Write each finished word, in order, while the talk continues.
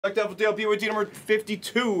Select FOTL POT number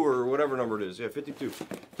 52 or whatever number it is. Yeah, 52.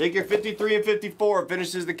 Take your 53 and 54.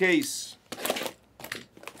 Finishes the case.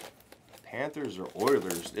 Panthers or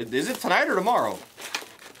Oilers? Is it tonight or tomorrow?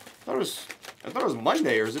 I thought it was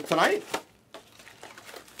Monday, or is it tonight?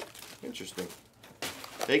 Interesting.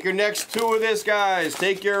 Take your next two of this, guys.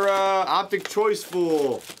 Take your Optic Choice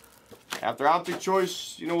Fool. After Optic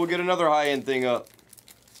Choice, you know, we'll get another high-end thing up.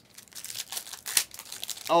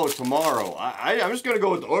 Oh, tomorrow. I'm just going to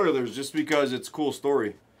go with the Oilers just because it's a cool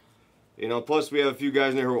story. You know, plus we have a few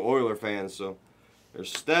guys in there who are Oiler fans, so.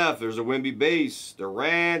 There's Steph, there's a Wemby base,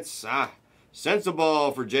 Durant's,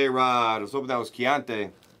 Sensible for J-Rod. I was hoping that was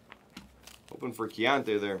Keontae. Hoping for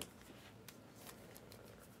Keontae there.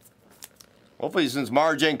 Hopefully, since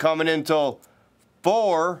Marge ain't coming in till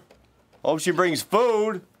 4, hope she brings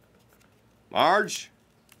food. Marge.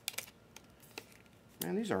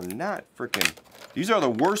 Man, these are not freaking... These are the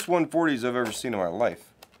worst 140s I've ever seen in my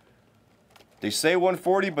life. They say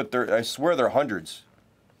 140, but I swear they're hundreds.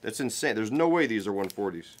 That's insane. There's no way these are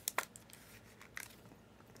 140s.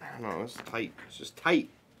 I don't know. It's tight. It's just tight.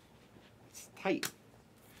 It's tight.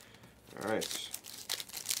 All right.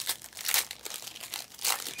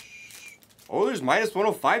 Oh, there's minus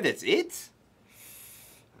 105. That's it?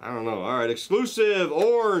 I don't know. All right. Exclusive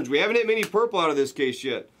orange. We haven't hit mini purple out of this case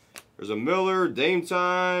yet. There's a Miller. Dame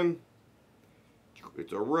time.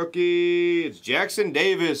 It's a rookie. It's Jackson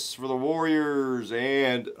Davis for the Warriors.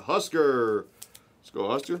 And Husker. Let's go,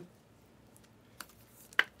 Husker.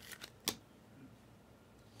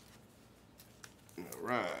 All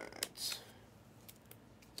right.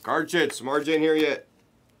 Card chits. Marge ain't here yet.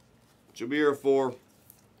 She'll be here at 4.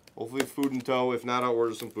 Hopefully food in tow. If not, I'll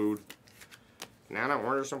order some food. Now I'll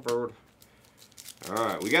order some food. All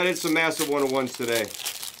right. We got to hit some massive 101s today.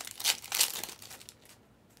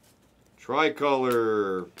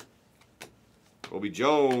 Tricolor. Kobe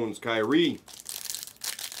Jones. Kyrie.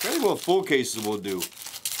 Trying to what full cases we'll do.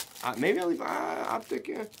 Maybe I'll leave Optic.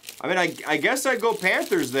 Yeah. I mean, I guess I'd go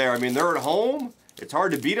Panthers there. I mean, they're at home. It's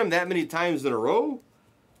hard to beat them that many times in a row.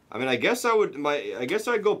 I mean, I guess I would. I guess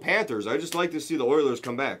I'd go Panthers. I just like to see the Oilers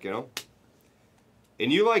come back, you know.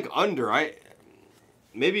 And you like under?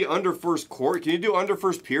 Maybe under first quarter. Can you do under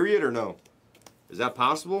first period or no? Is that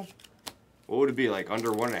possible? What would it be, like under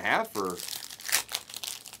 1.5 or?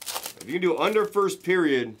 If you can do under first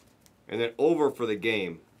period and then over for the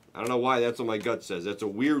game. I don't know why that's what my gut says. That's a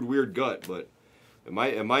weird gut, but it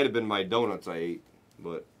might have been my donuts I ate.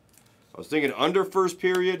 But I was thinking under first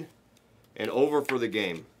period and over for the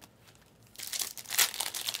game.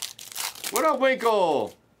 What up,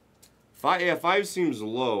 Winkle? 5 seems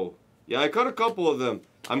low. Yeah, I cut a couple of them.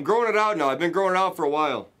 I'm growing it out now. I've been growing it out for a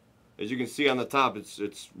while. As you can see on the top,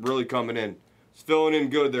 it's really coming in. It's filling in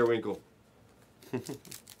good there, Winkle.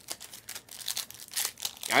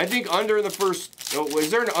 I think under in the first... Oh, is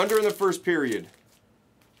there an under in the first period?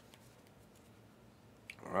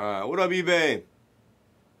 All right, what up, eBay?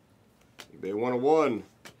 eBay 101.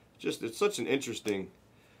 Just, it's such an interesting...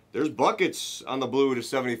 There's buckets on the blue to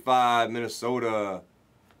 75, Minnesota.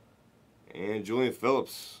 And Julian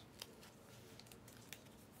Phillips.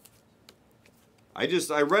 I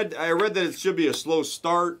read that it should be a slow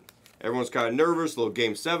start. Everyone's kind of nervous. A little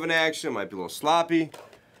Game 7 action. Might be a little sloppy.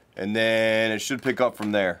 And then it should pick up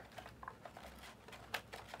from there.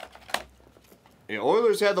 The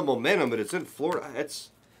Oilers had the momentum, but it's in Florida.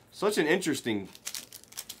 It's such an interesting...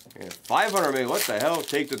 500 maybe. What the hell?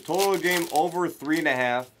 Take the total game over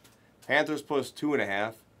 3.5. Panthers plus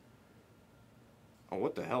 2.5. Oh,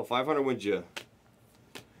 what the hell? 500 wins you.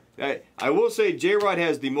 I will say J-Rod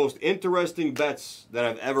has the most interesting bets that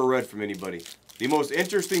I've ever read from anybody. The most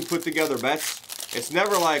interesting put together bets. It's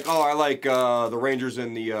never like, oh, I like the Rangers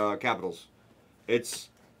and the Capitals. It's,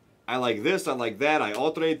 I like this, I like that. I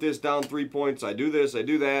alternate this down 3 points. I do this, I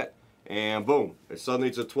do that. And boom. Suddenly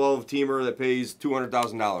it's a 12-teamer that pays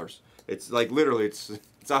 $200,000. It's like literally, it's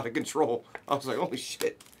out of control. I was like, holy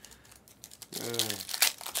shit.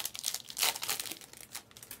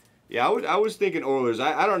 Yeah, I was thinking Oilers.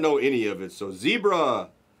 I don't know any of it. So Zebra,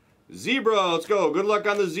 let's go. Good luck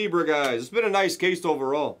on the Zebra, guys. It's been a nice case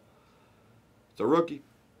overall. It's a rookie.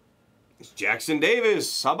 It's Jackson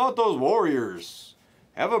Davis. How about those Warriors?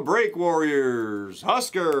 Have a break, Warriors.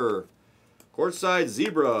 Husker. Courtside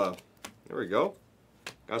Zebra. There we go.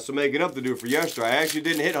 Got some making up to do for yesterday. I actually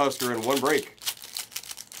didn't hit Husker in one break.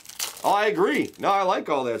 Oh, I agree. No, I like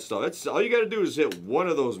all that stuff. That's all you got to do is hit one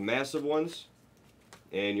of those massive ones,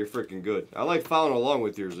 and you're freaking good. I like following along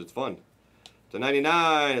with yours. It's fun. To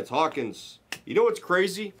 99, it's Hawkins. You know what's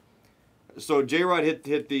crazy? So J-Rod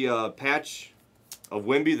hit the patch of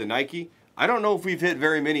Wemby, the Nike. I don't know if we've hit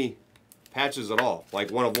very many patches at all,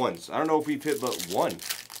 like one of ones. I don't know if we've hit but one.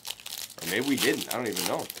 Or maybe we didn't. I don't even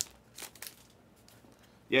know.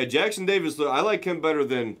 Yeah, Jackson Davis, I like him better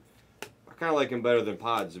than... I kind of like him better than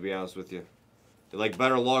Pods, to be honest with you. They're like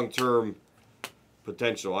better long-term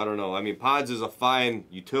potential. I don't know. I mean, Pods is a fine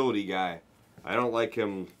utility guy. I don't like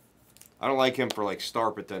him for like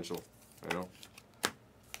star potential, you know.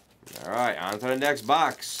 All right, on to the next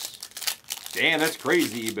box. Damn, that's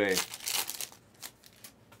crazy, eBay.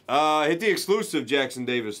 Hit the exclusive Jackson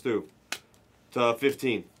Davis too, to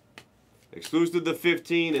 15. Exclusive to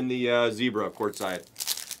 15 in the zebra courtside.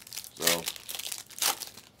 So,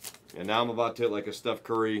 and now I'm about to hit like a Steph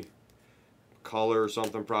Curry color or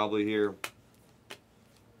something probably here.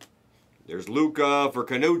 There's Luka for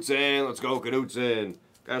Knutson. Let's go, Knutson.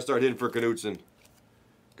 Gotta start hitting for Knutson.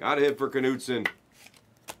 Gotta hit for Knutson.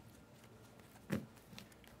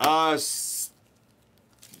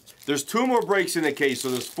 There's 2 more breaks in the case, so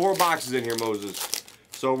there's 4 boxes in here, Moses.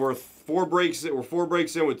 So we're 4 breaks in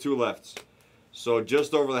with 2 left. So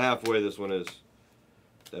just over the halfway this one is.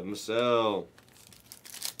 Devin Vassell.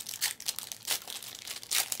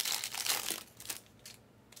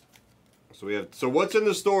 So what's in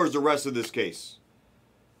the store is the rest of this case.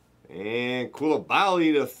 And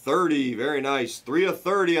Koulibaly to 30. Very nice. 3 of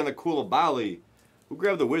 30 on the Koulibaly. Who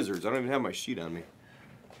grabbed the Wizards? I don't even have my sheet on me.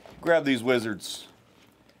 Grab these Wizards.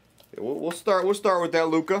 Yeah, we'll start with that,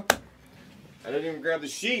 Luka. I didn't even grab the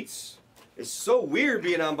sheets. It's so weird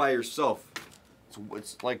being on by yourself.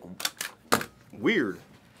 It's like weird.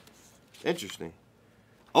 Interesting.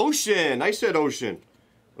 Ocean. I said Ocean.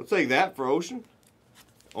 We'll take that for Ocean.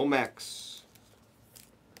 Omax.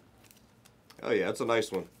 Oh yeah, that's a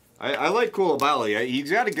nice one. I like Koulibaly.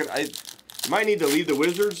 He's got to get. He might need to leave the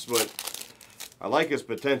Wizards, but I like his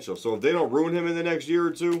potential. So if they don't ruin him in the next year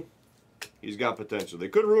or 2, he's got potential. They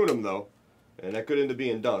could ruin him though, and that could end up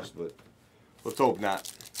being dust. But let's hope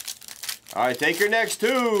not. All right, take your next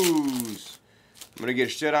 2s. I'm gonna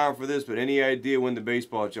get shit on for this, but any idea when the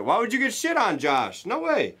baseball? Why would you get shit on, Josh? No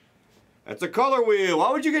way. That's a color wheel.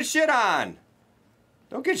 Why would you get shit on?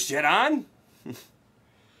 Don't get shit on.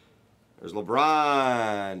 There's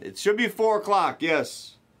LeBron. It should be 4 o'clock,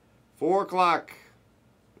 yes. 4 o'clock.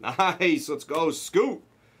 Nice, let's go. Scoot.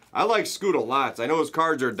 I like Scoot a lot. I know his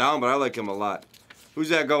cards are down, but I like him a lot. Who's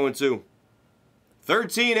that going to?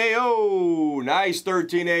 13 AO. Nice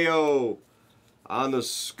 13 AO. On the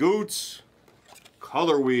Scoots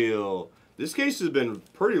color wheel. This case has been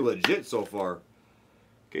pretty legit so far.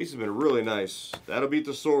 Case has been really nice. That'll beat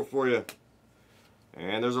the sore for you.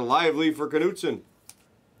 And there's a lively for Knutson.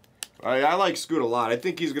 I like Scoot a lot. I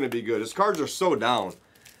think he's going to be good. His cards are so down.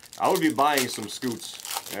 I would be buying some Scoots.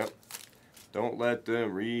 Yep. Don't let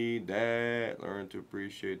them read that. Learn to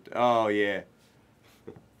appreciate that. Oh, yeah.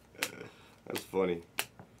 That's funny.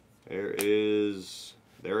 There is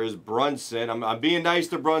Brunson. I'm being nice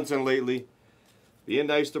to Brunson lately. Being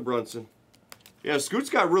nice to Brunson. Yeah, Scoot's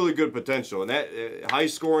got really good potential. And that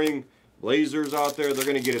high-scoring Blazers out there, they're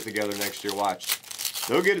going to get it together next year. Watch.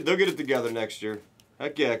 They'll get it together next year.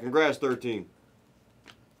 Heck yeah, congrats 13.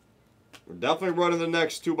 We're definitely running the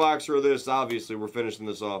next 2-boxer of this. Obviously, we're finishing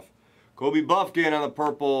this off. Kobe Buffkin on the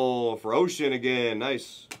purple for Ocean again.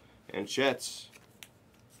 Nice. And Chet's.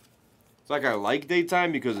 It's like I like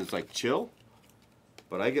daytime because it's like chill.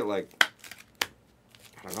 But I get like,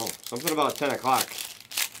 I don't know, something about 10 o'clock.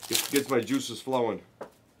 Gets my juices flowing. What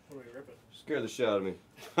are we ripping? Scared the shit out of me.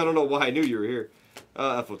 I don't know why I knew you were here.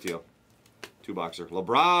 FOTL. 2-boxer.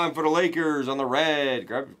 LeBron for the Lakers on the red.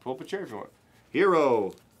 Pull up a chair if you want.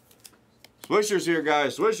 Hero. Swisher's here,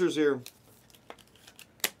 guys. Swisher's here.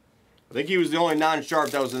 I think he was the only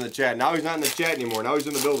non-sharp that was in the chat. Now he's not in the chat anymore. Now he's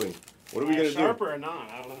in the building. What are we going to do? Sharper or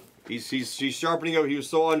not? I don't know. She's sharpening up. He was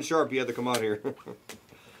so unsharp he had to come out here.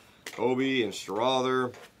 Kobe and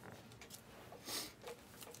Strother.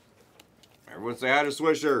 Everyone say hi to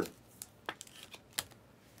Swisher.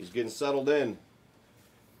 He's getting settled in.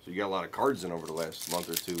 So you got a lot of cards in over the last month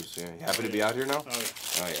or 2. So you happy to be out here now? Oh yeah.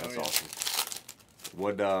 Oh yeah, that's awesome.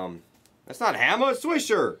 What that's not Hammer, it's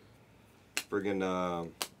Swisher. Friggin'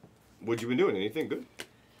 what you been doing? Anything good?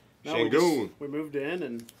 No, Shangoon. we moved in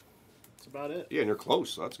and that's about it. Yeah, and you're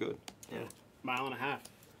close, so that's good. Yeah. 1.5 miles.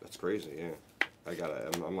 That's crazy, yeah.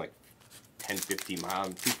 I'm like 10, 15 miles.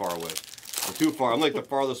 I'm too far away. I'm too far. I'm like the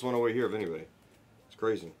farthest one away here of anybody. It's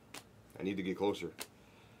crazy. I need to get closer.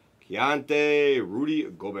 Keontae Rudy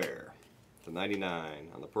Gobert to 99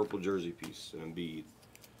 on the purple jersey piece and Embiid.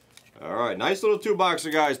 All right, nice little 2-boxer,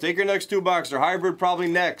 guys. Take your next 2-boxer. Hybrid probably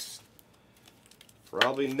next.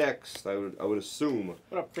 Probably next, I would assume.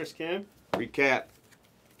 What up, Chris Cam? Recap.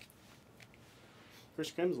 Chris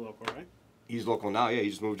Cam's local, right? He's local now. Yeah, he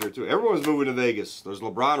just moved here too. Everyone's moving to Vegas. There's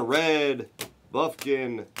LeBron red,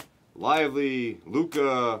 Buffkin, Lively,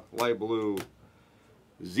 Luca light blue,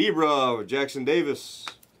 Zebra, Jackson Davis.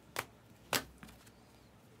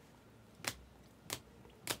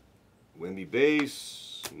 Wemby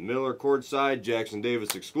base, Miller courtside, Jackson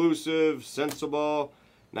Davis exclusive, Sensible,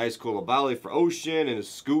 nice Koulibaly for Ocean, and a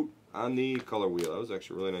Scoot on the color wheel. That was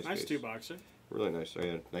actually a really nice Nice case. two-boxer. Really nice.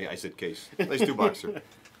 I said case. Nice two-boxer.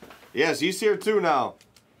 Yes, he's here too now.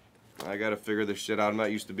 I got to figure this shit out. I'm not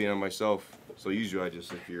used to being on myself. So usually I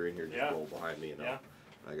just, if you're in here, just roll behind me. You know? Yeah.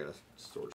 I got to sort